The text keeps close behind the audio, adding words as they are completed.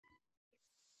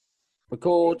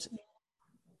Record.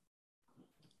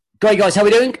 Great, guys. How are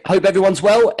we doing? Hope everyone's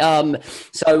well.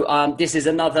 This is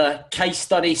another case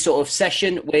study sort of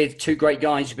session with two great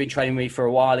guys who've been training with me for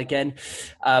a while again.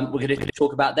 We're going to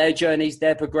talk about their journeys,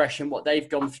 their progression, what they've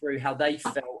gone through, how they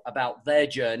felt about their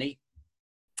journey.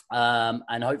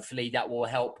 And hopefully that will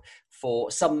help for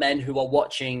some men who are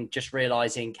watching, just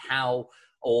realizing how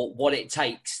or what it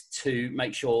takes to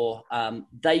make sure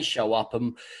they show up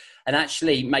and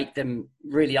actually make them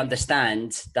really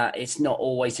understand that it's not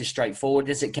always as straightforward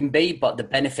as it can be, but the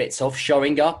benefits of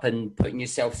showing up and putting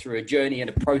yourself through a journey and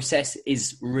a process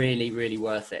is really, really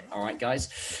worth it. All right, guys.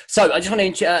 So I just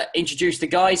want to introduce the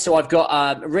guys. So I've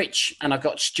got Rich and I've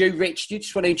got Stu. Rich, do you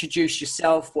just want to introduce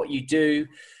yourself, what you do,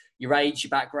 your age, your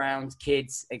background,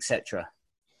 kids, etc.?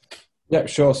 Yeah,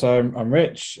 sure. So I'm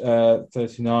Rich,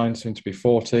 39, soon to be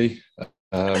 40,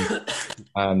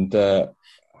 and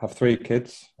have three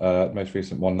kids. Most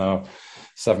recent one now,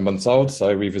 7 months old.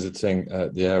 So revisiting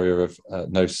the area of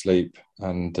no sleep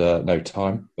and no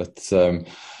time, but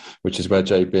which is where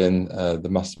JB and the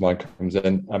mastermind comes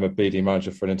in. I'm a BD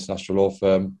manager for an international law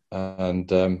firm,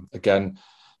 and again,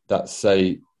 that's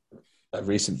a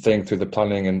recent thing through the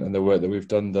planning and the work that we've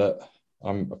done that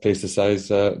I'm pleased to say is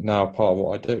now part of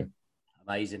what I do.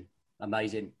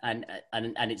 Amazing. And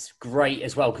it's great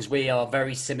as well, because we are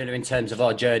very similar in terms of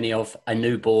our journey of a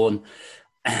newborn.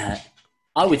 I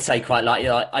would say quite like,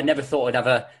 I never thought I'd have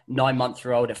a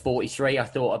 9-month-old at 43. I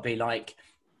thought I'd be like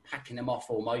packing them off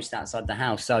almost outside the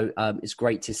house. So it's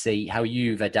great to see how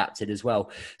you've adapted as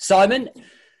well. Simon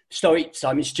Stewart.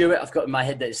 I've got in my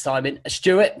head that it's Simon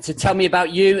Stewart. So tell me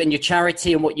about you and your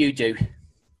charity and what you do.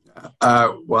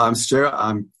 Well, I'm Stuart.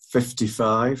 I'm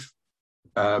 55.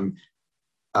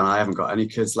 And I haven't got any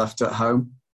kids left at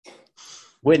home.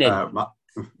 Winning.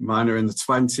 Mine are in the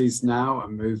 20s now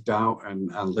and moved out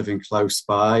and living close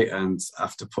by. And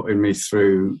after putting me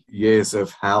through years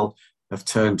of hell, have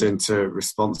turned into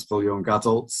responsible young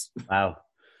adults. Wow.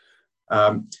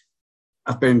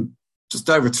 I've been just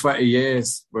over 20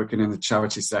 years working in the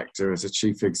charity sector as a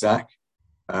chief exec.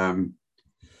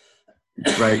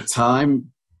 Great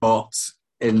time, but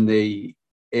in the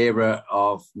era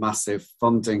of massive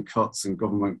funding cuts and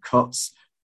government cuts,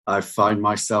 I find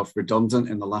myself redundant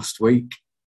in the last week.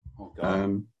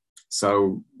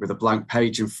 So with a blank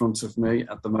page in front of me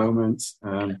at the moment,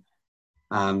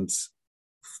 and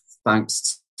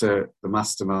thanks to the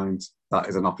mastermind, that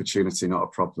is an opportunity, not a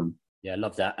problem. Yeah, I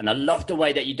love that. And I love the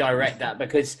way that you direct that,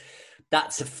 because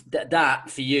that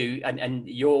for you, and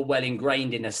you're well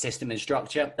ingrained in a system and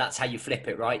structure. That's how you flip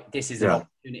it, right? This is an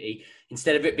opportunity.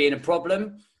 Instead of it being a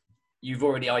problem, you've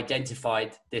already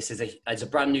identified this as a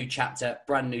brand new chapter,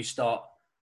 brand new start.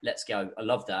 Let's go. I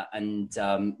love that. And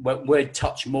we'll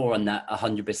touch more on that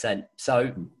 100%.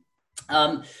 So,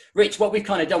 Rich, what we've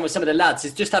kind of done with some of the lads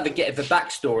is just have a bit of a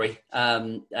backstory.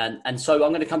 And so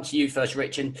I'm going to come to you first,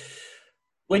 Rich. And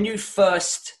when you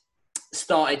first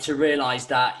started to realize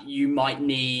that you might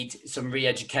need some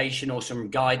re-education or some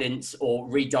guidance or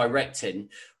redirecting,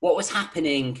 what was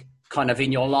happening kind of in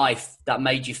your life that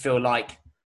made you feel like,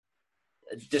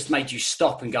 just made you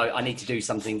stop and go, I need to do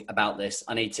something about this.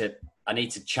 I need to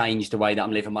change the way that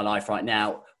I'm living my life right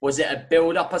now? Was it a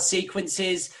build up of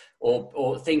sequences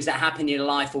or things that happen in your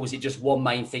life, or was it just one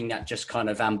main thing that just kind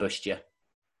of ambushed you?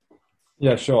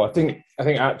 Yeah, sure. I think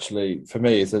actually for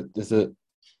me is that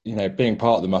being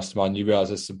part of the mastermind, you realise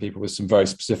there's some people with some very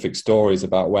specific stories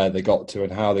about where they got to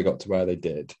and how they got to where they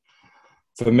did.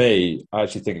 For me, I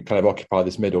actually think it kind of occupied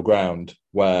this middle ground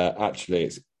where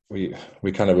actually we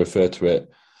kind of refer to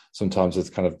it sometimes as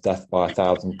kind of death by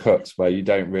 1,000 cuts, where you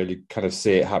don't really kind of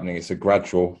see it happening. It's a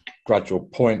gradual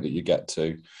point that you get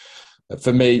to.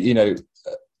 For me,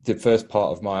 the first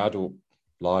part of my adult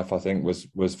life, I think,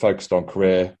 was focused on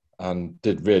career and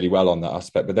did really well on that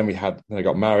aspect. But then I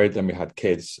got married, then we had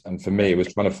kids. And for me, it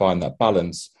was trying to find that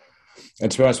balance.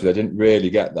 And to be honest with you, I didn't really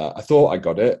get that. I thought I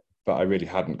got it, but I really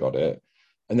hadn't got it.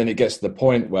 And then it gets to the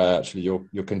point where actually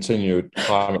you'll continue to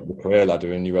climb up the career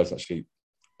ladder and you realize actually,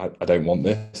 I don't want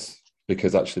this,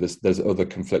 because actually there's other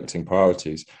conflicting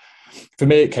priorities. For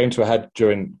me, it came to a head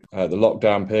during the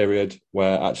lockdown period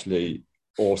where actually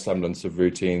all semblance of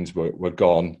routines were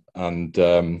gone, and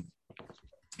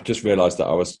just realized that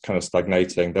I was kind of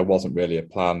stagnating. There wasn't really a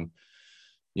plan.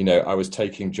 I was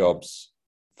taking jobs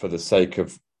for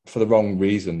the wrong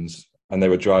reasons, and they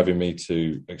were driving me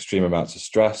to extreme amounts of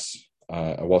stress.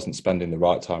 I wasn't spending the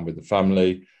right time with the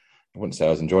family. I wouldn't say I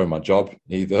was enjoying my job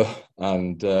either.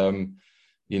 And,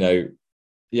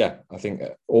 I think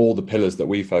all the pillars that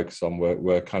we focus on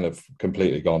were kind of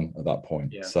completely gone at that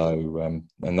point. Yeah. So,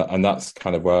 and that's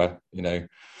kind of where,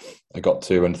 I got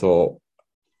to and thought,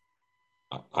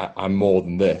 I'm more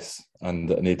than this,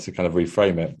 and I need to kind of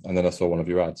reframe it. And then I saw one of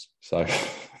your ads, so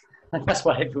that's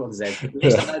what everyone says. At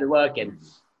least I know they're working.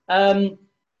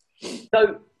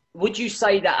 So would you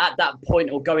say that at that point,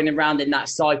 or going around in that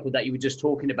cycle that you were just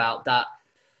talking about, that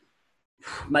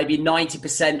maybe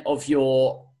 90% of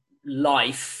your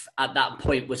life at that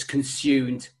point was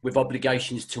consumed with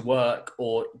obligations to work,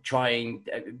 or trying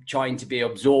to be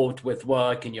absorbed with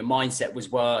work, and your mindset was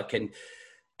work, and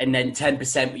then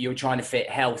 10% you were trying to fit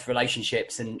health,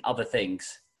 relationships, and other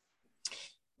things?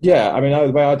 Yeah, I mean,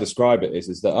 the way I describe it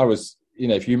is that I was,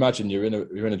 if you imagine you're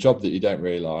in a job that you don't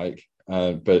really like,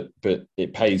 but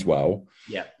it pays well.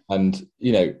 Yeah. And,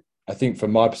 I think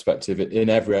from my perspective, in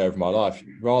every area of my life,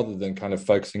 rather than kind of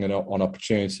focusing on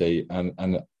opportunity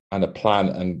and a plan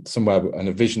and somewhere and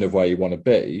a vision of where you want to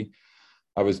be,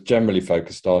 I was generally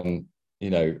focused on,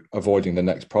 avoiding the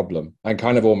next problem and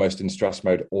kind of almost in stress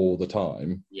mode all the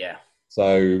time. Yeah.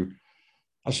 So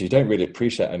actually, you don't really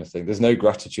appreciate anything. There's no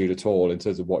gratitude at all in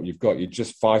terms of what you've got. You're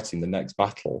just fighting the next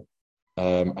battle.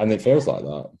 And it feels like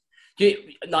that.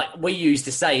 Like we use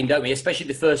the saying, don't we? Especially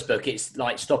the first book, it's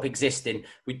like stop existing.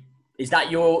 Is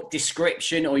that your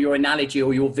description or your analogy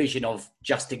or your vision of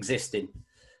just existing?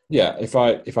 Yeah. If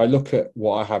I look at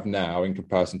what I have now in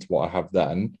comparison to what I have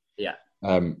then,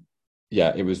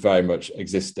 it was very much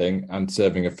existing and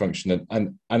serving a function.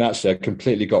 And actually, I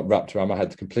completely got wrapped around my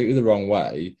head completely the wrong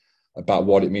way about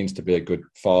what it means to be a good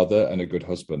father and a good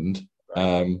husband.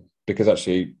 Right. Because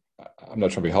actually, I'm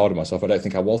not trying to be hard on myself. I don't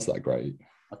think I was that great.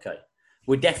 Okay.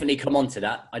 We'll definitely come on to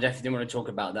that. I definitely want to talk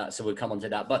about that, so we'll come on to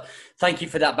that. But thank you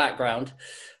for that background.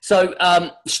 So,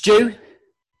 Stu,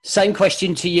 same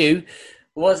question to you.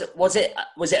 Was it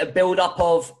a build-up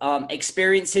of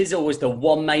experiences, or was the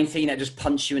one main thing that just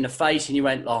punched you in the face and you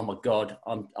went, "Oh my God,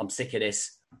 I'm sick of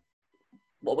this"?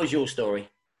 What was your story?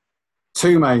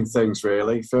 Two main things,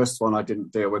 really. First one, I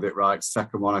didn't deal with it right.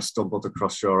 Second one, I stumbled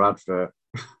across your advert.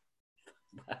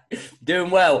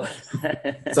 Doing well.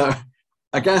 So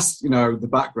I guess, the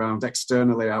background,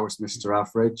 externally, I was Mr.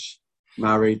 Average,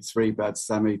 married, 3-bed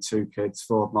semi, 2 kids,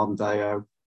 Ford Mondeo.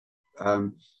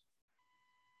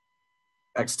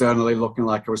 Externally looking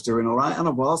like I was doing all right. And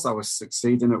I was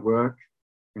succeeding at work,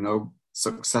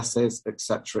 successes,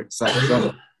 etc.,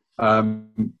 etc.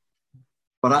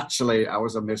 But actually, I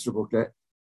was a miserable git,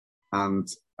 and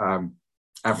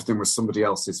everything was somebody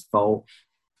else's fault,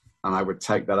 and I would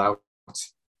take that out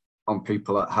on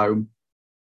people at home.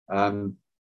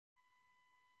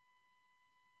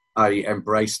 I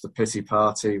embraced the pity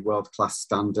party, world-class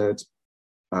standard.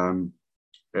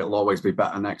 It'll always be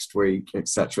better next week,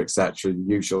 etc., etc.,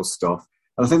 usual stuff.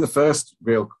 And I think the first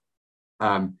real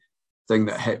thing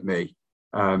that hit me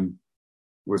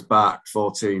was back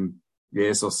 14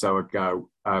 years or so ago.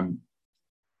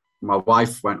 My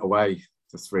wife went away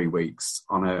for 3 weeks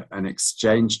on an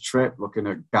exchange trip looking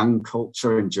at gang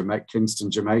culture in Kingston,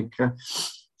 Jamaica.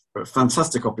 But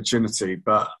fantastic opportunity.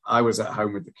 But I was at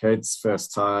home with the kids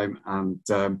first time, and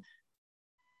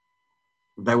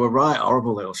they were right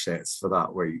horrible little shits for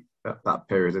that week, at that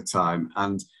period of time.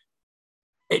 And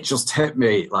it just hit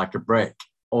me like a brick.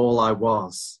 All I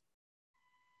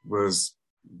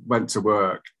went to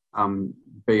work and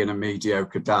being a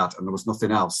mediocre dad, and there was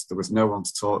nothing else. There was no one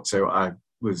to talk to. I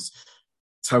was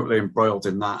totally embroiled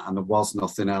in that, and there was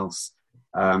nothing else.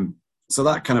 So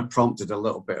that kind of prompted a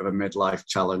little bit of a midlife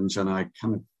challenge, and I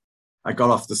got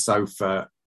off the sofa,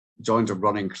 joined a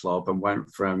running club, and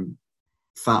went from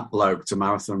fat bloke to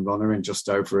marathon runner in just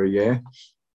over a year.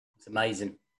 It's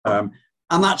amazing. And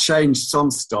that changed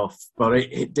some stuff, but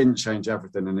it didn't change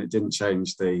everything, and it didn't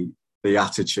change the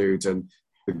attitude and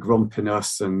the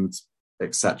grumpiness and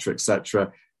et cetera, et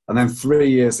cetera. And then 3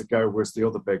 years ago was the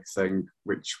other big thing,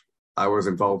 which I was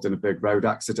involved in a big road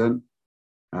accident.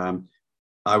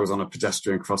 I was on a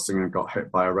pedestrian crossing and got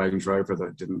hit by a Range Rover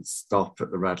that didn't stop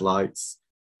at the red lights.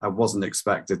 I wasn't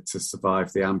expected to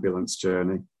survive the ambulance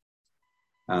journey.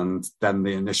 And then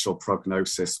the initial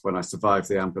prognosis when I survived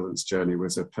the ambulance journey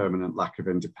was a permanent lack of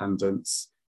independence.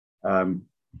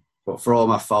 But for all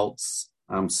my faults,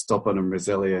 I'm stubborn and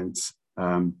resilient,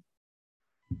 and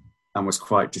was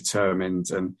quite determined.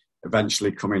 And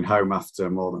eventually coming home after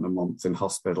more than a month in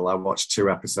hospital, I watched 2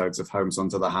 episodes of Homes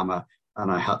Under the Hammer, and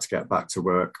I had to get back to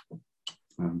work.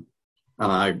 And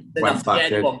I went back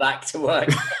in. Back to work.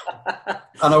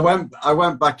 And I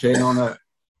went back in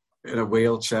in a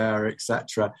wheelchair,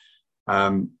 etc.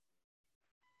 But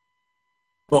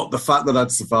the fact that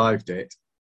I'd survived it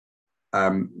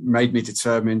made me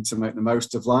determined to make the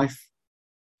most of life,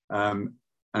 and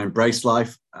embrace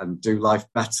life and do life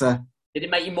better. Did it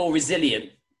make you more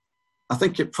resilient? I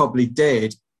think it probably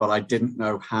did, but I didn't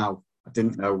know how. I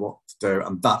didn't know what do.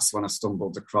 And that's when I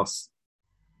stumbled across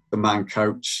the Man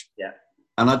Coach. Yeah.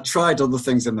 And I'd tried other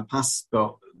things in the past,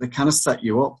 but they kind of set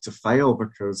you up to fail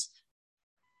because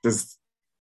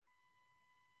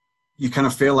you kind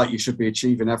of feel like you should be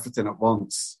achieving everything at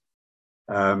once.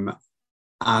 And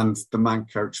the Man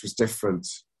Coach was different.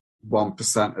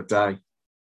 1% a day.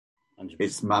 100%.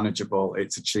 It's manageable,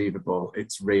 it's achievable,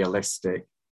 it's realistic.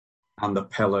 And the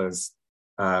pillars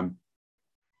of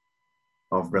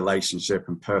relationship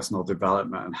and personal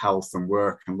development and health and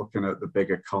work and looking at the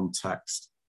bigger context.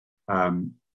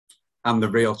 And the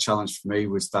real challenge for me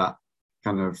was that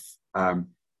kind of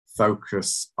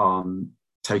focus on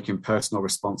taking personal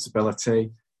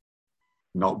responsibility,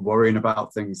 not worrying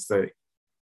about things that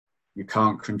you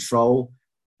can't control,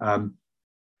 and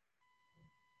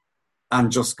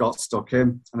just got stuck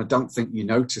in. And I don't think you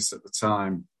notice at the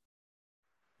time.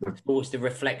 It's always the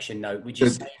reflection, though. Would you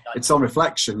say it's on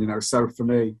reflection, So for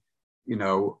me,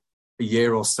 a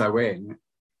year or so in,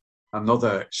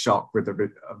 another shock with a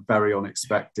very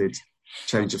unexpected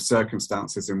change of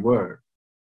circumstances in work.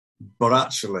 But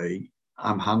actually,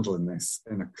 I'm handling this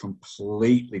in a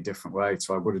completely different way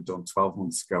to I would have done 12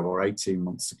 months ago or 18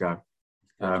 months ago.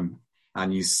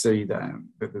 And you see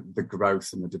the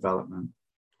growth and the development.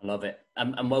 I love it.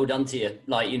 And well done to you.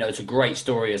 It's a great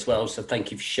story as well. So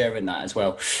thank you for sharing that as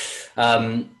well.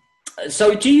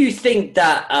 So do you think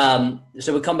that,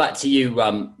 so we'll come back to you,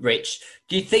 Rich,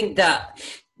 do you think that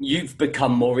you've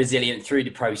become more resilient through the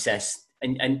process?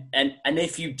 And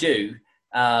if you do,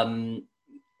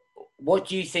 what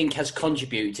do you think has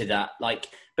contributed to that?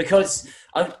 Because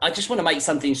I just want to make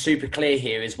something super clear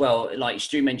here as well. Like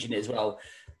Stu mentioned it as well.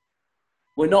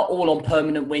 We're not all on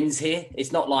permanent wins here.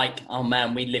 It's not like, oh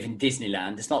man, we live in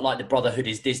Disneyland. It's not like the Brotherhood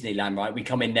is Disneyland, right? We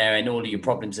come in there and all of your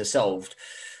problems are solved.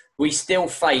 We still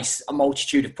face a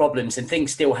multitude of problems and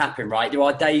things still happen, right? There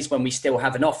are days when we still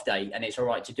have an off day and it's all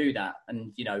right to do that.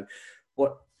 And,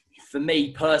 what for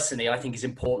me personally, I think is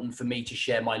important for me to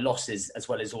share my losses as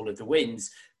well as all of the wins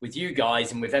with you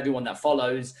guys and with everyone that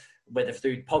follows, whether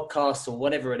through podcasts or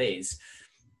whatever it is.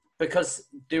 Because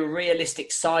the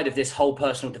realistic side of this whole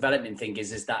personal development thing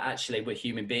is that actually we're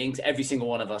human beings, every single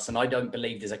one of us. And I don't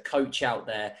believe there's a coach out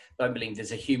there, don't believe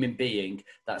there's a human being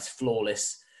that's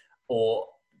flawless or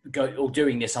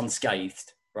doing this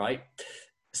unscathed, right?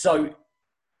 So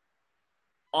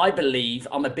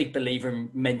I'm a big believer in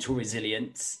mental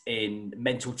resilience, in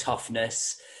mental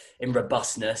toughness, in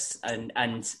robustness,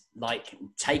 and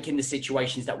taking the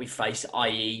situations that we face,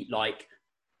 i.e.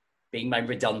 being made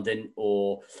redundant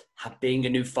or being a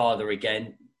new father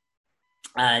again.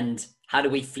 And how do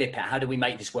we flip it? How do we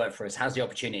make this work for us? How's the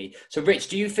opportunity? So Rich,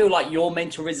 do you feel like your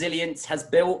mental resilience has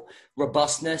built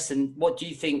robustness? And what do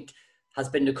you think has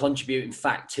been the contributing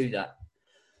fact to that?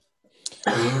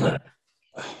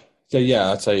 So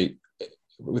yeah, I'd say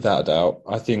without a doubt,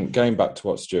 I think going back to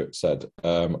what Stuart said,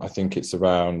 I think it's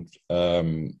around,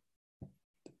 one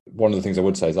of the things I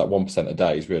would say is that 1% a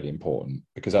day is really important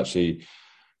because actually,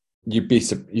 you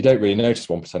don't really notice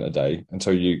 1% a day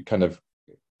until you kind of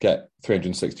get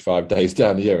 365 days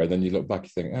down a year, and then you look back, you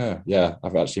think, oh yeah,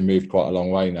 I've actually moved quite a long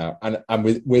way now. And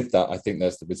with that, I think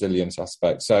there's the resilience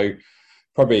aspect. So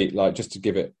probably just to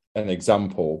give it an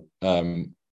example,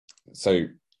 so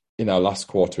in our last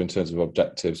quarter in terms of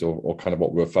objectives or kind of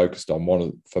what we were focused on,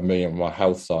 for me on my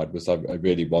health side was I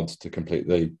really wanted to complete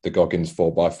the Goggins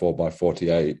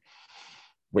 4x4x48,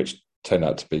 which turned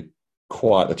out to be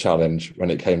quite a challenge when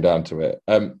it came down to it.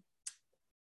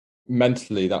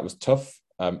 Mentally, that was tough.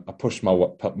 I pushed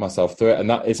myself through it, and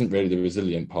that isn't really the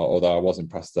resilient part, although I was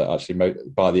impressed that actually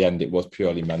by the end it was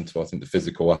purely mental. I think the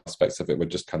physical aspects of it were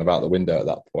just kind of out the window at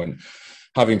that point.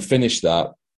 Having finished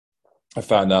that, I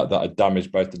found out that I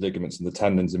damaged both the ligaments and the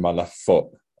tendons in my left foot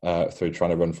through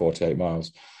trying to run 48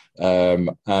 miles.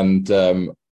 In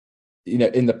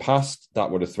the past, that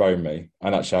would have thrown me,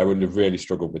 and actually I would have really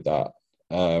struggled with that.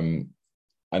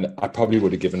 And I probably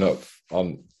would have given up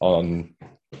on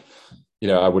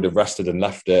I would have rested and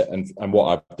left it. And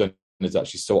what I've done is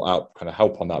actually sort out kind of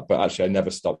help on that. But actually, I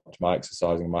never stopped my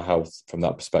exercising, my health from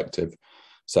that perspective.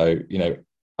 So,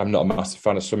 I'm not a massive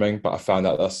fan of swimming, but I found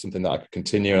out that's something that I could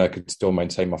continue and I could still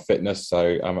maintain my fitness.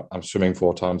 So I'm swimming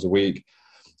 4 times a week.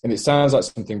 And it sounds like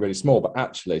something really small, but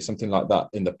actually something like that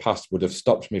in the past would have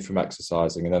stopped me from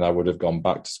exercising, and then I would have gone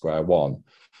back to square one.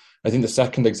 I think the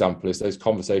second example is those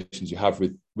conversations you have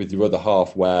with your other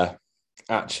half where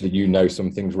actually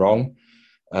something's wrong.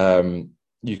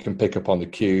 You can pick up on the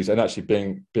cues, and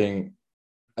actually being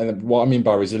and what I mean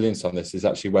by resilience on this is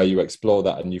actually where you explore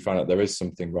that and you find out there is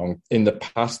something wrong. In the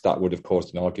past, that would have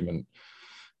caused an argument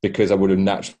because I would have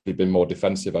naturally been more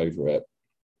defensive over it.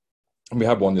 And we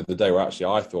had one the other day where actually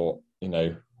I thought you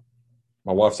know,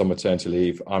 my wife's on maternity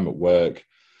leave, I'm at work.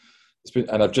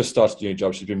 And I've just started a new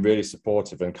job. She's been really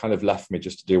supportive and kind of left me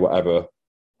just to do whatever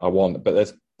I want.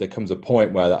 But there comes a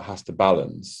point where that has to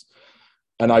balance.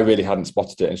 And I really hadn't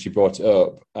spotted it. And she brought it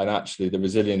up. And actually the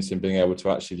resilience in being able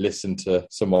to actually listen to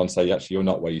someone say, actually, you're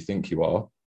not where you think you are.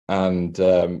 And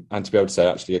to be able to say,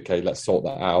 actually, okay, let's sort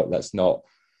that out. Let's not.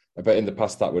 But in the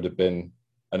past, that would have been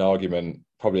an argument,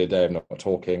 probably a day of not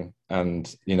talking.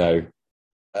 And, you know,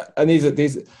 and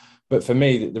these. But for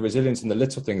me, the resilience and the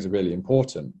little things are really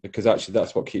important, because actually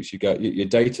that's what keeps you going. Your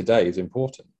day-to-day is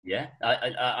important. Yeah,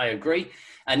 I agree.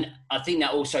 And I think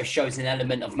that also shows an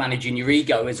element of managing your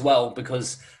ego as well,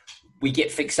 because we get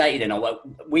fixated in our work.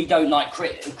 We don't like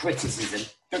criticism.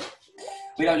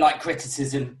 We don't like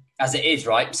criticism as it is,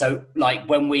 right? So like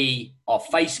when we are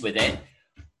faced with it,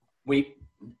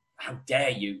 how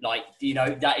dare you? Like, you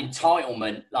know, that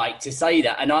entitlement, like to say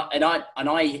that. And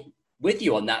I with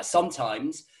you on that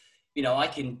sometimes. You know, I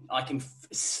can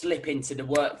slip into the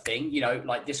work thing, you know,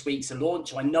 like this week's a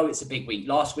launch. I know it's a big week.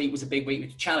 Last week was a big week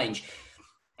with a challenge.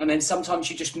 And then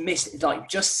sometimes you just miss, like,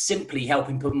 just simply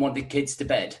helping put one of the kids to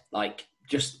bed. Like,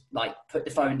 just like put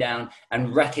the phone down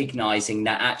and recognizing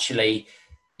that actually,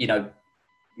 you know,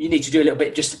 you need to do a little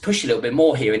bit, just to push a little bit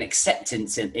more here, and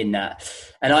acceptance in that.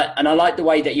 And I like the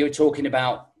way that you were talking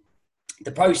about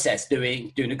the process,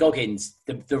 doing the Goggins,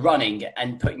 the running,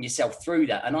 and putting yourself through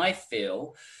that. And I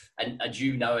feel, and as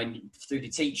you know, and through the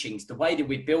teachings, the way that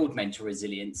we build mental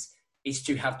resilience is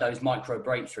to have those micro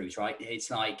breakthroughs, right? It's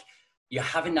like you're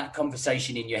having that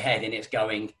conversation in your head and it's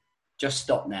going, just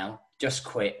stop now, just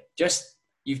quit, just,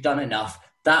 you've done enough,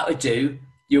 that'll do.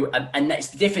 And that's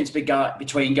the difference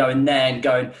between going there and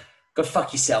going, go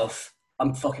fuck yourself,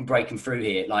 I'm fucking breaking through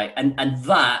here. Like, and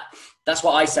that's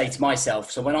what I say to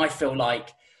myself. So when I feel like,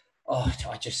 oh,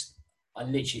 I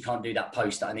literally can't do that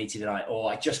post that I need to tonight, or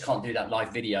I just can't do that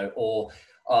live video, or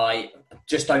I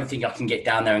just don't think I can get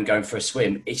down there and go for a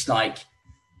swim. It's like,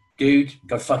 dude,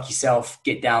 go fuck yourself,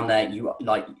 get down there, you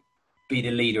like be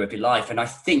the leader of your life. And I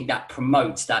think that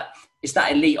promotes that. It's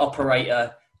that elite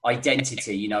operator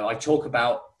identity. You know, I talk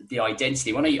about the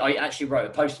identity. When I actually wrote a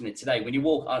post on it today,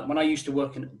 when I used to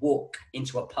walk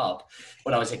into a pub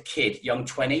when I was a kid, young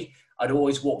 20, I'd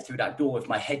always walk through that door with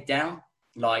my head down,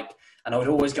 and I would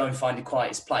always go and find the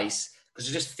quietest place, because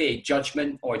I just feared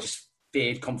judgment, or I just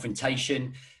feared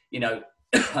confrontation, you know,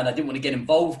 and I didn't want to get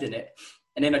involved in it.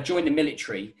 And then I joined the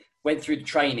military, went through the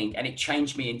training, and it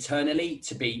changed me internally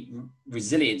to be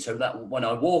resilient, so that when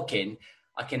I walk in,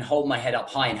 I can hold my head up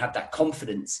high and have that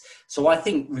confidence. So I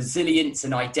think resilience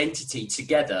and identity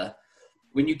together,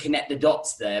 when you connect the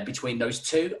dots there between those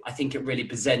two, I think it really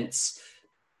presents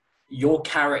your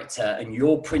character and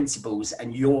your principles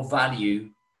and your value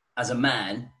as a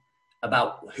man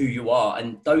about who you are.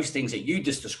 And those things that you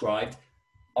just described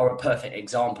are a perfect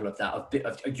example of that,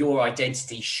 of your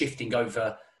identity shifting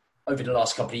over the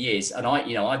last couple of years. And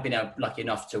I've been lucky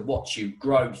enough to watch you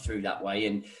grow through that way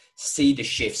and see the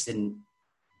shifts in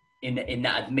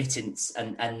that admittance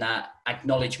and that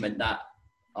acknowledgement that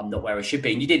I'm not where I should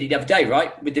be. And you did it the other day,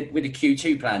 right? With the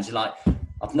Q2 plans. You're like,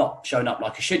 I've not shown up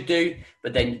like I should do,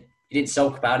 but then you didn't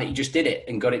sulk about it. You just did it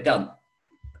and got it done.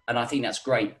 And I think that's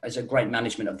great. It's a great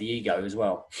management of the ego as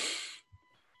well.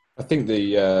 I think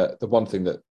the one thing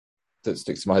that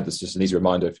sticks to my head that's just an easy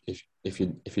reminder, if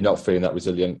you're not feeling that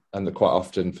resilient, and quite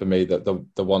often for me that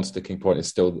the one sticking point is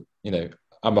still, you know,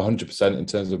 I'm 100% in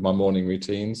terms of my morning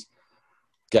routines.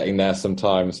 Getting there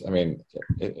sometimes, I mean,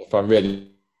 if I'm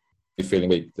really feeling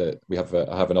weak, that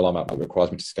I have an alarm app that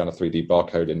requires me to scan a 3D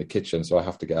barcode in the kitchen, so I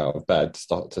have to get out of bed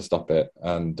to stop it.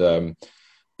 And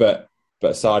but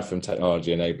aside from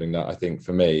technology enabling that, I think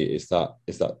for me is that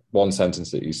one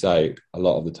sentence that you say a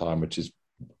lot of the time, which is,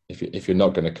 if you're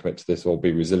not going to commit to this or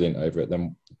be resilient over it,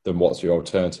 then what's your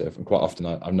alternative? And quite often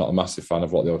I'm not a massive fan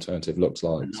of what the alternative looks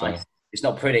like. Nice. So. It's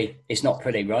not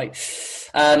pretty, right?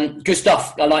 Good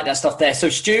stuff. I like that stuff there. So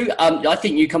Stu, I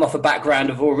think you come off a background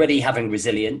of already having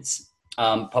resilience,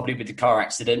 probably with the car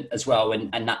accident as well,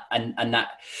 and that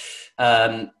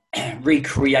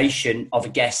recreation of, I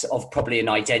guess, of probably an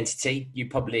identity. You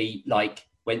probably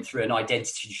went through an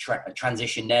identity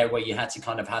transition there, where you had to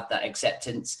kind of have that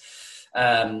acceptance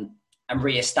and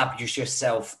re-establish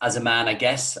yourself as a man, I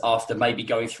guess, after maybe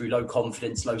going through low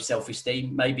confidence, low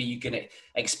self-esteem. Maybe you can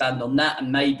expand on that,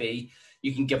 and maybe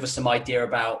you can give us some idea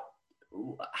about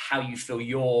how you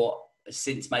feel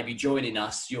since maybe joining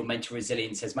us, your mental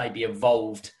resilience has maybe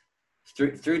evolved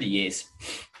through the years.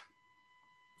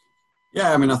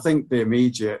 Yeah, I mean, I think the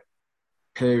immediate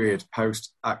period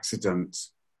post-accident,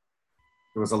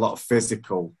 there was a lot of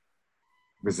physical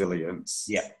resilience.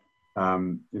 Yeah.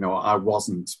 I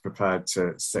wasn't prepared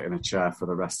to sit in a chair for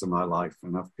the rest of my life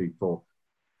and have people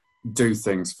do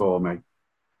things for me.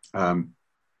 And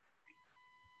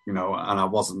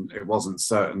it wasn't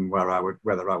certain whether I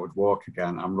would walk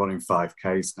again. I'm running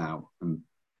 5Ks now and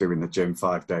doing the gym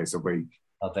 5 days a week.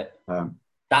 Love it.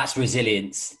 That's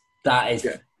resilience. That is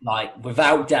like,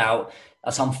 without doubt,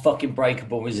 that's unfucking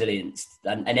breakable resilience.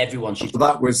 And everyone should.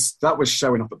 That was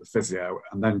showing up at the physio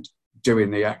and then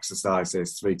doing the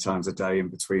exercises 3 times a day in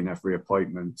between every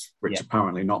appointment, which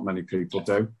apparently not many people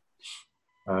do.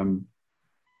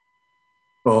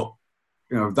 But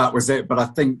that was it. But I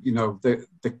think,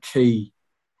 the key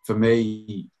for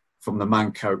me from the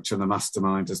man coach and the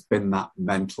mastermind has been that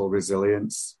mental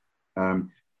resilience,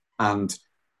 and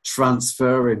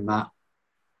transferring that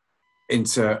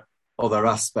into other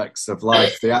aspects of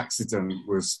life. The accident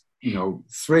was,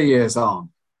 3 years on.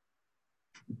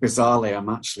 Bizarrely, I'm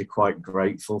actually quite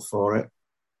grateful for it.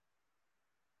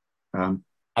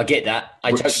 I get that.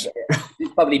 It's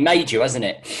probably made you, hasn't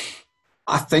it?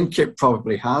 I think it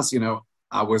probably has.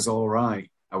 I was all right.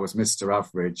 I was Mr.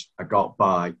 Average. I got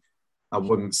by. I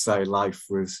wouldn't say life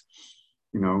was,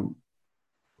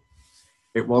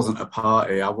 it wasn't a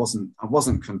party. I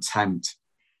wasn't content.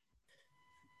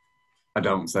 I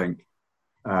don't think.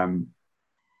 When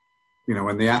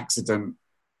the accident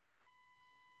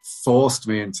forced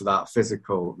me into that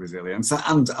physical resilience,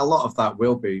 and a lot of that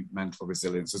will be mental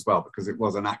resilience as well, because it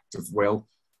was an act of will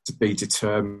to be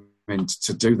determined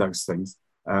to do those things.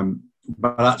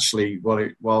 But actually what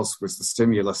it was the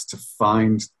stimulus to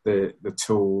find the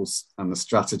tools and the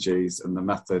strategies and the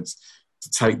methods to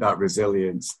take that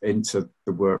resilience into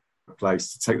the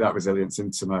workplace, to take that resilience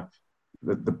into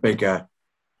the bigger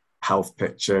health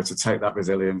picture, to take that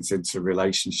resilience into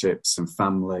relationships and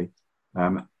family,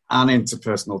 and into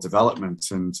personal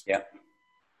development, and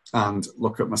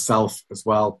look at myself as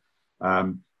well.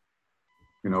 My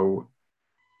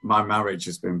marriage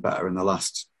has been better in the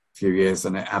last few years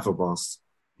than it ever was.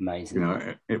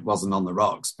 Amazing. It wasn't on the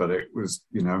rocks, but it was,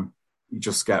 you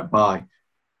just get by.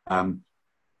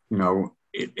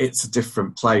 It's a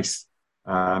different place.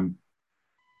 I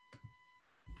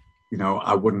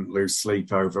wouldn't lose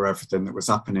sleep over everything that was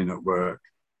happening at work.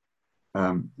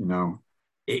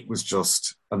 It was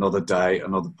just another day,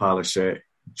 another pile of shit.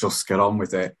 Just get on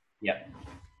with it. Yeah.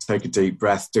 Take a deep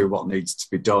breath, do what needs to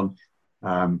be done.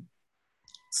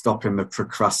 Stopping the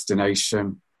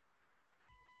procrastination.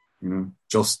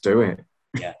 Just do it.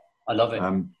 Yeah, I love it.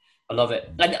 I love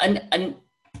it. And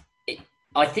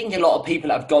I think a lot of people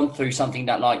have gone through something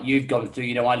that, like, you've gone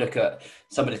through. I look at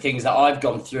some of the things that I've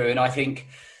gone through, and I don't think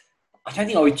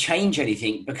I would change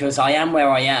anything, because I am where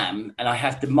I am, and I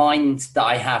have the mind that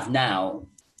I have now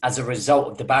as a result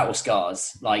of the battle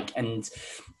scars. And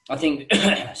I think,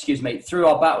 excuse me, through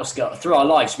our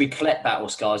lives, we collect battle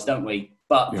scars, don't we?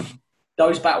 But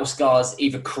those battle scars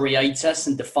either create us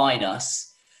and define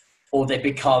us, or they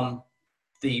become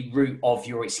the root of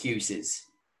your excuses.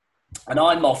 And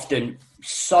I'm often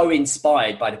so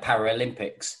inspired by the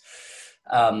Paralympics,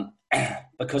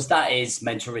 because that is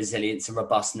mental resilience and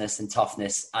robustness and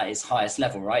toughness at its highest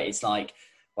level, right? It's like,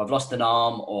 well, I've lost an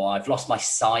arm, or I've lost my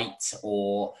sight,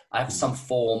 or I have some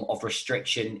form of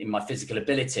restriction in my physical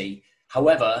ability.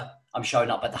 However, I'm showing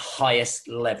up at the highest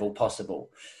level possible.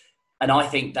 And I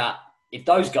think that if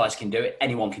those guys can do it,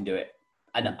 anyone can do it.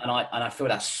 And I feel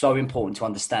that's so important to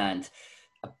understand.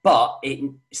 But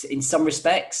in some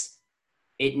respects,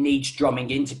 it needs drumming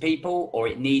into people, or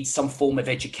it needs some form of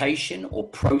education or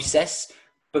process,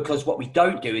 because what we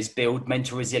don't do is build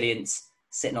mental resilience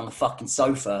sitting on the fucking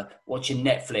sofa, watching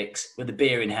Netflix with a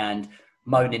beer in hand,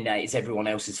 moaning that it's everyone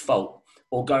else's fault,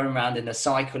 or going around in a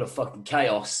cycle of fucking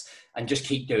chaos and just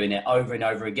keep doing it over and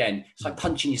over again. It's like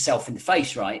punching yourself in the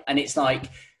face, right? And it's like,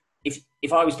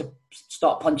 if I was to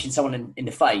start punching someone in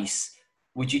the face,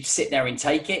 would you sit there and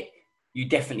take it? You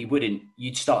definitely wouldn't.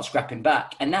 You'd start scrapping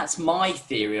back. And that's my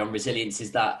theory on resilience,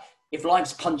 is that if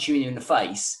life's punching you in the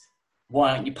face,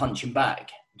 why aren't you punching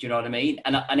back? Do you know what I mean?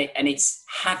 And it's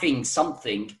having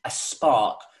something, a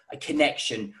spark, a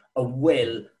connection, a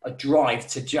will, a drive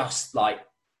to just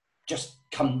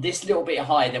come this little bit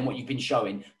higher than what you've been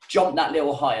showing, jump that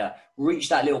little higher, reach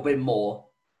that little bit more,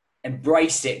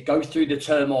 embrace it, go through the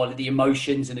turmoil of the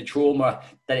emotions and the trauma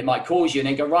that it might cause you, and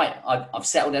then go, right, I've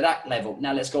settled at that level.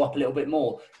 Now let's go up a little bit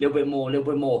more, a little bit more, a little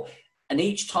bit more. And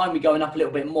each time we're going up a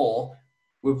little bit more,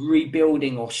 we're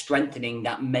rebuilding or strengthening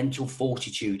that mental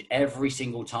fortitude every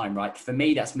single time, right? For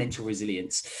me, that's mental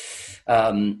resilience.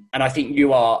 And I think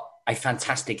you are a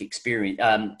fantastic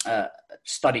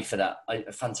study for that,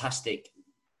 a fantastic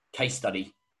case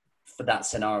study for that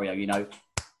scenario.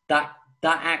 That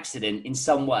that accident in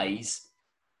some ways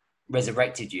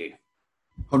resurrected you.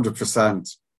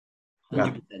 100%.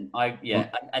 100%.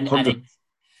 And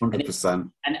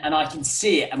 100%. And I can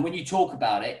see it. And when you talk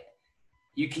about it,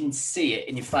 you can see it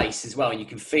in your face as well. And you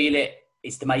can feel it.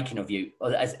 It's the making of you,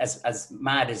 as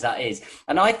mad as that is.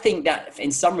 And I think that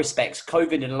in some respects,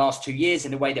 COVID in the last 2 years,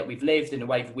 in the way that we've lived, in the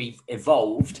way that we've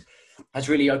evolved, has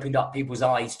really opened up people's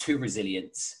eyes to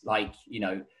resilience. Like, you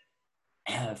know,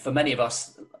 for many of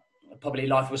us, probably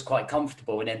life was quite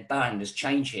comfortable, and then bang, there's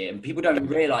change here. And people don't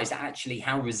realize actually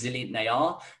how resilient they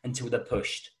are until they're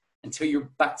pushed, until you're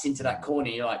backed into that corner.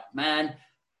 You're like, man,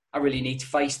 I really need to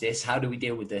face this. How do we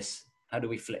deal with this? How do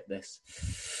we flip this?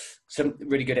 Some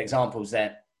really good examples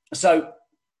there. So,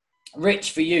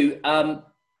 Rich, for you,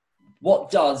 what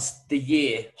does the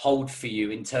year hold for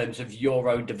you in terms of your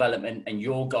own development and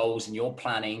your goals and your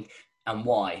planning, and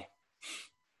why?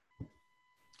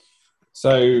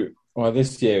 So, well,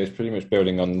 this year is pretty much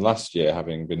building on last year,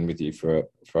 having been with you for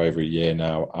over a year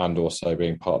now, and also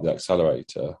being part of the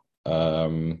accelerator.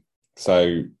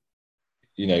 So,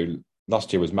 you know,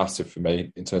 last year was massive for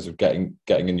me in terms of getting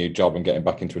a new job and getting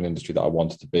back into an industry that I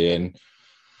wanted to be in,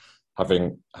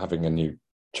 having a new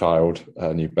child,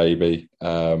 a new baby,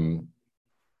 and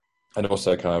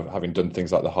also kind of having done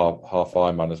things like the half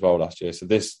Ironman as well last year. So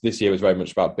this year was very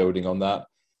much about building on that.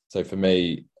 So for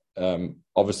me,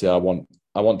 obviously I want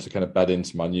to kind of bed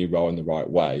into my new role in the right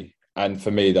way. And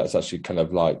for me, that's actually kind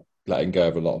of like letting go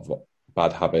of a lot of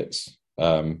bad habits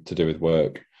to do with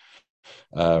work,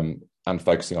 and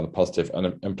focusing on the positive.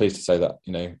 And I'm pleased to say that,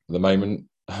 you know, at the moment,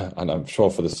 and I'm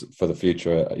sure for the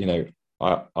future, you know,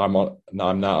 I'm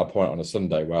now at a point on a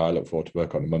Sunday where I look forward to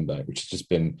work on a Monday, which has just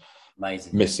been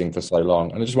amazing, missing for so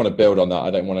long. And I just want to build on that.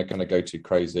 I don't want to kind of go too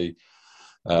crazy,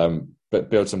 but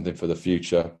build something for the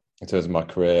future in terms of my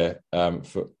career.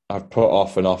 I've put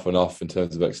off and off in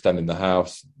terms of extending the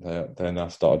house. Then I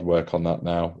started work on that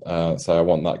now. So I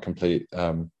want that complete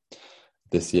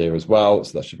this year as well.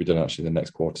 So that should be done actually in the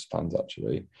next quarter's plans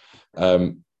actually.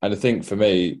 And I think for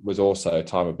me was also a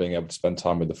time of being able to spend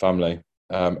time with the family.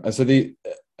 And so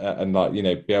like, you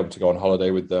know, be able to go on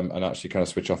holiday with them and actually kind of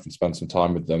switch off and spend some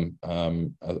time with them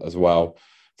as well.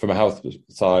 From a health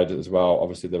side as well,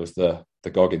 obviously there was the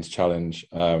Goggins challenge,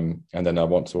 and then I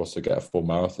want to also get a full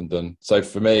marathon done. So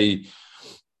for me,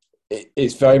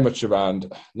 it's very much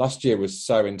around, last year was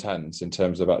so intense in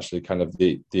terms of actually kind of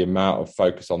the amount of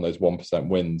focus on those 1%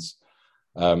 wins.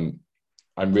 I'm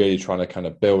really trying to kind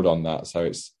of build on that.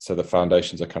 So the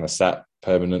foundations are kind of set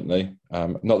permanently.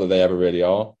 Not that they ever really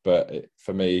are, but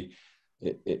for me,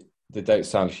 they don't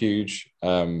sound huge.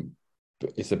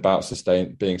 But it's about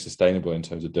being sustainable in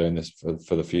terms of doing this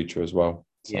for the future as well.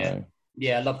 So.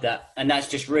 Yeah, I love that. And that's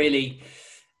just really,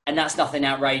 and that's nothing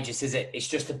outrageous, is it? It's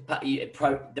just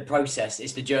the process,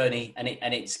 it's the journey, and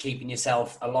it's keeping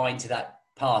yourself aligned to that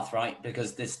path, right?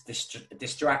 Because there's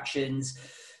distractions,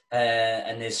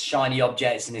 and there's shiny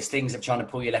objects, and there's things that are trying to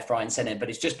pull you left, right, and centre. But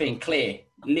it's just being clear,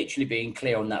 literally being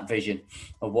clear on that vision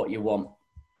of what you want.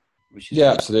 Which is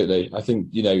absolutely. I think,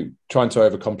 you know, trying to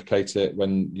overcomplicate it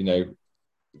when, you know,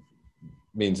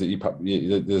 means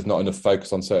that there's not enough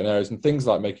focus on certain areas, and things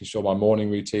like making sure my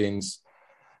morning routines,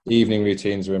 evening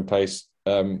routines are in place.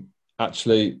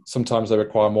 Actually, sometimes they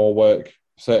require more work.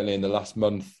 Certainly in the last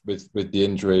month with the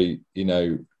injury, you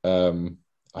know,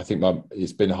 I think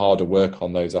it's been harder work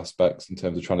on those aspects in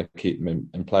terms of trying to keep them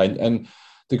in play. And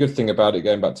the good thing about it,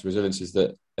 going back to resilience, is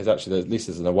that is actually at least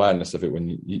there's an awareness of it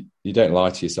when you don't lie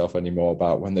to yourself anymore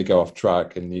about when they go off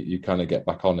track, and you kind of get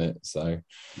back on it. So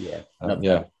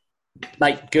yeah.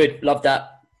 Mate, good. Love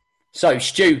that. So,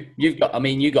 Stu, you got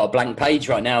a blank page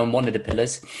right now on one of the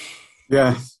pillars.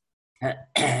 Yeah.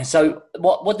 So,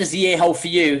 what does the year hold for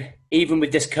you, even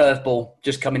with this curveball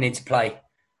just coming into play?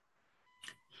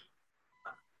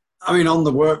 I mean, on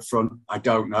the work front, I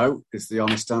don't know, is the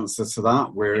honest answer to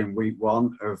that. We're in week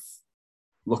one of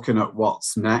looking at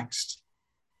what's next.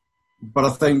 But I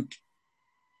think,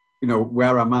 you know,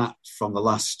 where I'm at from the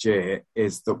last year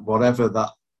is that whatever that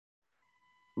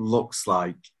looks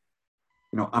like,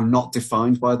 you know, I'm not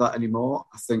defined by that anymore.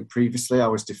 I think previously I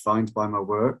was defined by my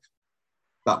work.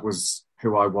 That was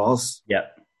who I was.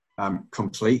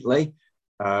 Completely.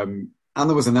 And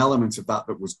there was an element of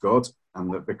that was good,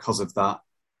 and that because of that,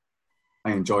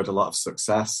 I enjoyed a lot of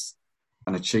success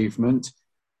and achievement.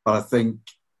 But I think,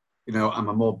 you know, I'm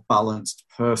a more balanced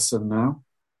person now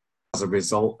as a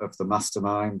result of the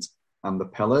mastermind and the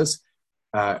pillars,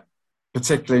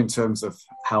 particularly in terms of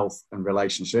health and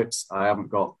relationships. I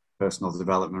haven't got personal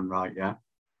development right yet.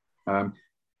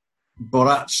 But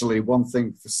actually, one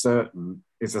thing for certain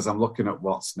is, as I'm looking at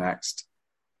what's next,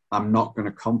 I'm not going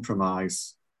to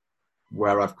compromise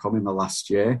where I've come in the last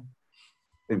year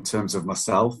in terms of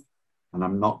myself, and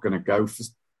I'm not going to go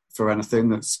for anything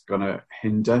that's going to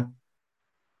hinder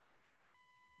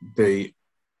the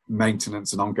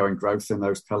maintenance and ongoing growth in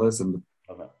those pillars and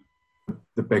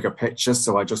the bigger picture.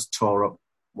 So I just tore up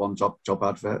one job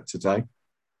advert today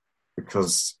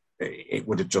because it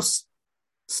would have just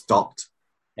stopped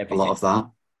everything. A lot of that.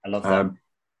 I love that.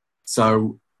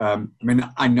 I mean,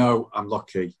 I know I'm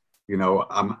lucky. You know,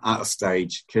 I'm at a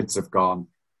stage, kids have gone,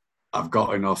 I've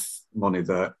got enough money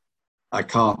that I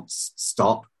can't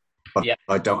stop, but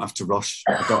I don't have to rush.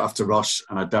 I don't have to rush,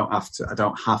 and I don't have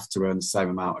to earn the same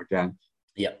amount again.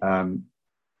 Yeah.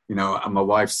 You know, and my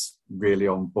wife's really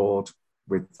on board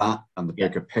with that and the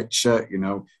bigger picture. You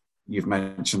know, you've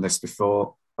mentioned this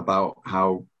before about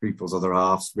how people's other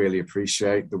halves really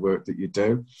appreciate the work that you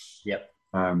do. Yep.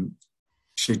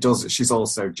 She does. She's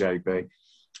also JB,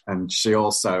 and she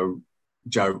also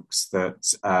jokes that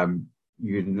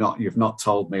you've not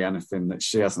told me anything that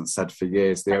she hasn't said for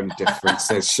years. The only difference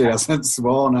is she hasn't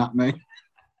sworn at me.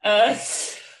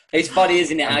 It's funny,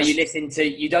 isn't it? How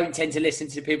you don't tend to listen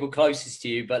to people closest to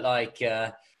you, but like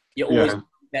you always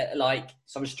get like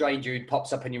some stranger who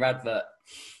pops up in your advert.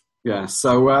 Yeah.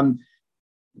 So I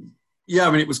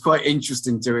mean, it was quite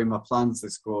interesting doing my plans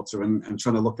this quarter and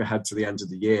trying to look ahead to the end of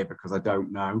the year because I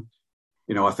don't know.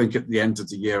 You know, I think at the end of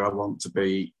the year I want to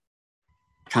be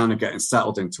kind of getting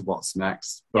settled into what's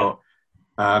next. But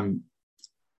I'm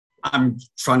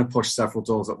trying to push several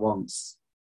doors at once.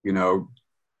 You know,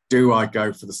 do I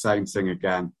go for the same thing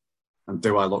again? And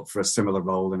do I look for a similar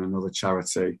role in another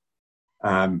charity?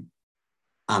 And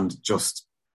just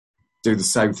do the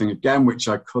same thing again, which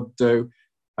I could do.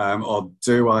 Or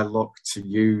do I look to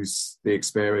use the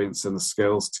experience and the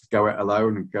skills to go it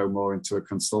alone and go more into a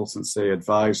consultancy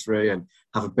advisory and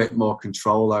have a bit more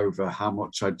control over how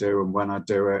much I do and when I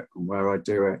do it and where I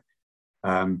do it?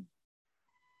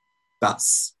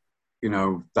 That's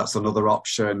another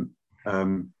option,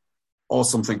 or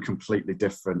something completely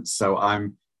different. So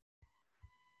I'm,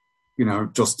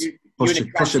 just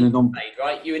pushing it on.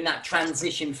 Right? You're in that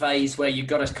transition phase where you've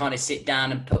got to kind of sit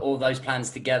down and put all those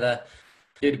plans together,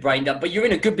 do the brain dump, but you're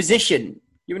in a good position.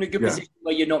 You're in a good position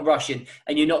where you're not rushing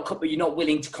and you're not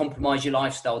willing to compromise your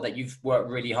lifestyle that you've worked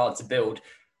really hard to build.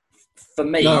 For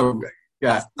me, no,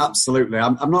 yeah, absolutely.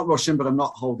 I'm not rushing, but I'm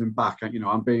not holding back.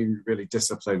 I'm being really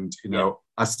disciplined.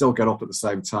 I still get up at the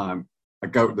same time. I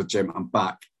go to the gym. I'm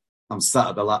back. I'm sat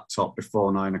at the laptop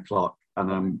before 9 o'clock,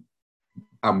 and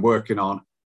I'm working on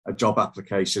a job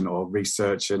application or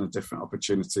researching a different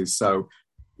opportunity. So,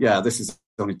 yeah, this is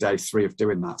only day 3 of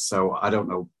doing that. So I don't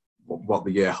know what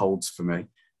the year holds for me.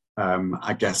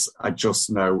 I guess I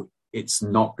just know it's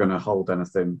not going to hold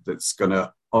anything that's going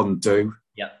to undo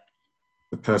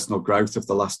the personal growth of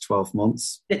the last 12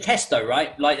 months. The test though,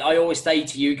 right? Like I always say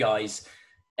to you guys,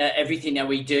 everything that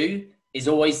we do is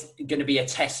always going to be a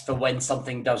test for when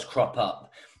something does crop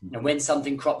up. And when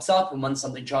something crops up and when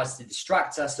something tries to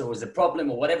distract us or is a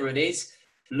problem or whatever it is,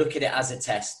 look at it as a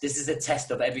test. This is a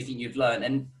test of everything you've learned.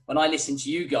 And when I listen to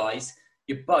you guys,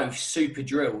 you're both super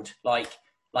drilled. Like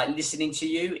listening to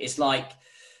you, it's like,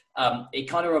 it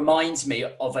kind of reminds me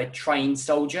of a trained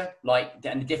soldier,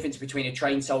 and the difference between a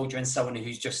trained soldier and someone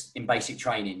who's just in basic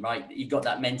training, right? You've got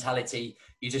that mentality.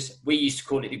 We used to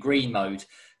call it the green mode.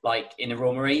 Like in the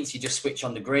Royal Marines, you just switch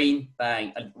on the green,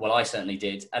 bang. Well, I certainly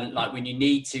did. And like when you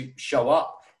need to show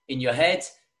up in your head,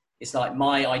 it's like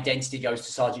my identity goes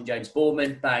to Sergeant James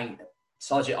Bourman, bang.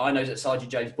 I know that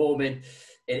Sergeant James Bourman,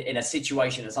 in a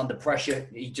situation that's under pressure,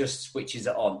 he just switches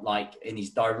it on, and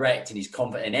he's direct and he's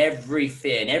confident, and every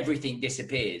fear and everything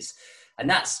disappears. And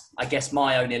that's, I guess,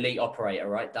 my own elite operator,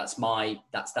 right? That's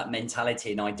that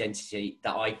mentality and identity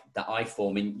that I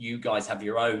form, and you guys have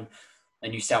your own,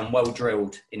 and you sound well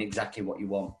drilled in exactly what you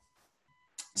want.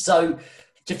 So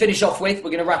to finish off with,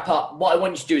 we're going to wrap up. What I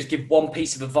want you to do is give one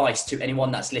piece of advice to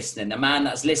anyone that's listening, a man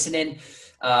that's listening,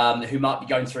 who might be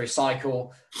going through a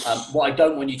cycle. What I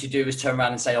don't want you to do is turn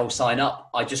around and say, sign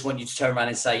up. I just want you to turn around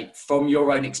and say, from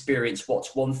your own experience,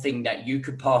 what's one thing that you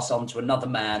could pass on to another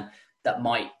man that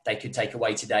they could take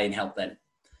away today and help them?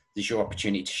 This is your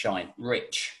opportunity to shine.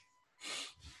 Rich.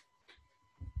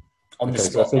 On the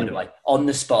spot, by the way. On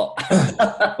the spot.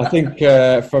 I think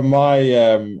from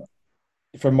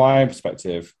my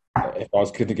perspective, if I was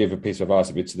going to give a piece of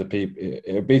advice, it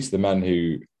would be to the men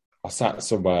who are sat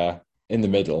somewhere in the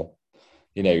middle.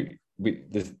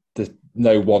 There's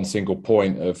no one single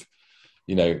point of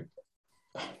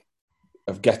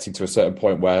getting to a certain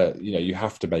point where you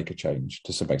have to make a change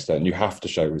to some extent, and you have to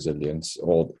show resilience,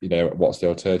 or what's the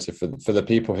alternative for the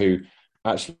people who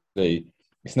actually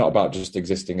it's not about just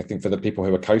existing. I think for the people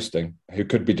who are coasting, who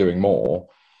could be doing more,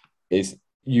 is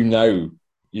you know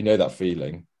that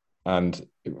feeling, and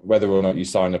whether or not you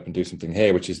sign up and do something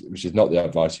here, which is not the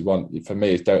advice you want. For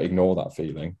me, is don't ignore that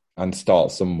feeling and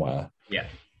start somewhere. Yeah.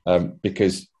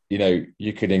 Because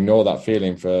you can ignore that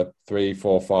feeling for 3,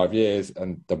 4, 5 years,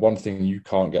 and the one thing you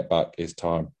can't get back is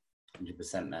time.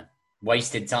 100%, man.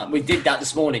 Wasted time. We did that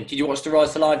this morning. Did you watch the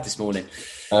Rise to Live this morning?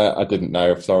 I didn't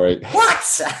know. Sorry.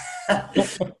 What?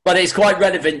 But it's quite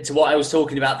relevant to what I was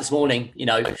talking about this morning.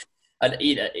 And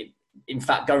in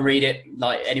fact, go and read it.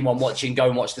 Like anyone watching, go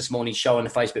and watch this morning's show on the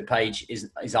Facebook page. Is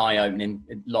eye opening.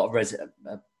 A lot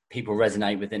of people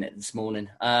resonate within it this morning.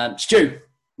 Stu,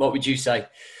 what would you say?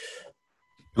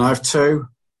 And I have 2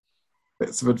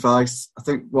 bits of advice. I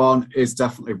think one is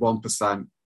definitely 1%.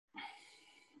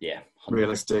 Yeah. 100%.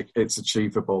 Realistic. It's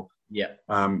achievable. Yeah.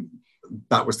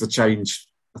 That was the change,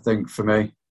 I think, for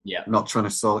me. Yeah. Not trying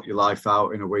to sort your life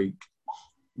out in a week.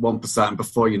 1%,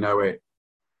 before you know it,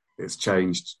 it's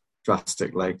changed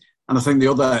drastically. And I think the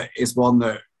other is one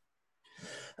that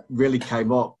really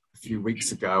came up a few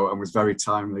weeks ago and was very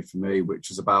timely for me, which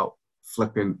was about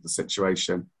flipping the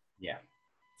situation. Yeah.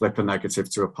 Flip a negative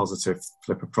to a positive,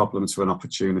 flip a problem to an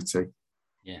opportunity.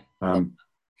 Yeah.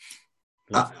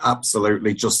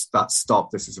 Absolutely. Just that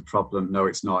stop. This is a problem. No,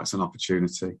 it's not. It's an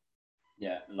opportunity.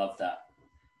 Yeah. Love that.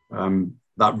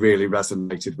 That really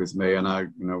resonated with me, and I,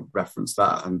 referenced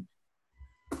that and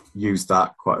used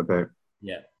that quite a bit.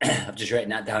 Yeah. I've just written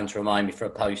that down to remind me for a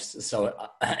post. So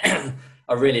I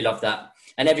really love that.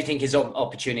 And everything is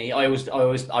opportunity.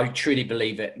 I truly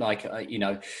believe it. Like, and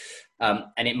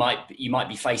you might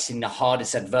be facing the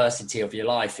hardest adversity of your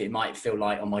life. It might feel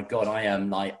like, oh my God, I am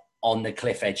like on the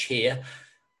cliff edge here.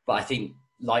 But I think,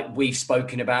 like we've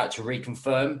spoken about, to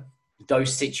reconfirm,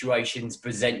 those situations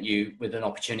present you with an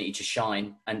opportunity to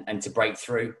shine and to break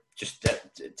through, just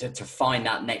to find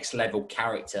that next level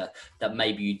character that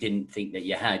maybe you didn't think that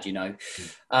you had,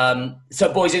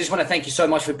 So boys, I just want to thank you so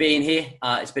much for being here.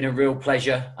 It's been a real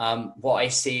pleasure. What I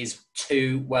see is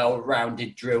 2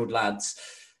 well-rounded, drilled lads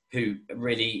who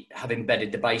really have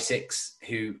embedded the basics,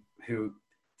 who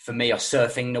for me are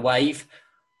surfing the wave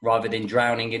rather than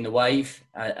drowning in the wave.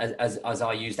 As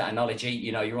I use that analogy,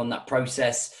 you're on that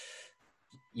process,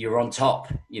 you're on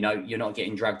top, you're not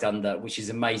getting dragged under, which is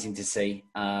amazing to see.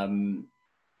 And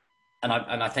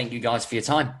I thank you guys for your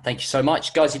time. Thank you so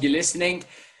much. Guys, if you're listening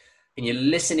and you're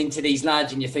listening to these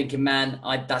lads and you're thinking, man,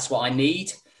 that's what I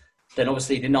need, then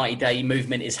obviously the 90-day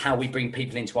movement is how we bring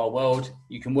people into our world.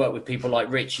 You can work with people like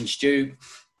Rich and Stu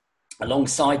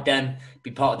alongside them,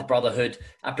 be part of the Brotherhood.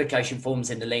 Application forms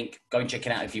in the link. Go and check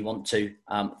it out if you want to.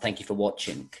 Thank you for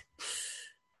watching.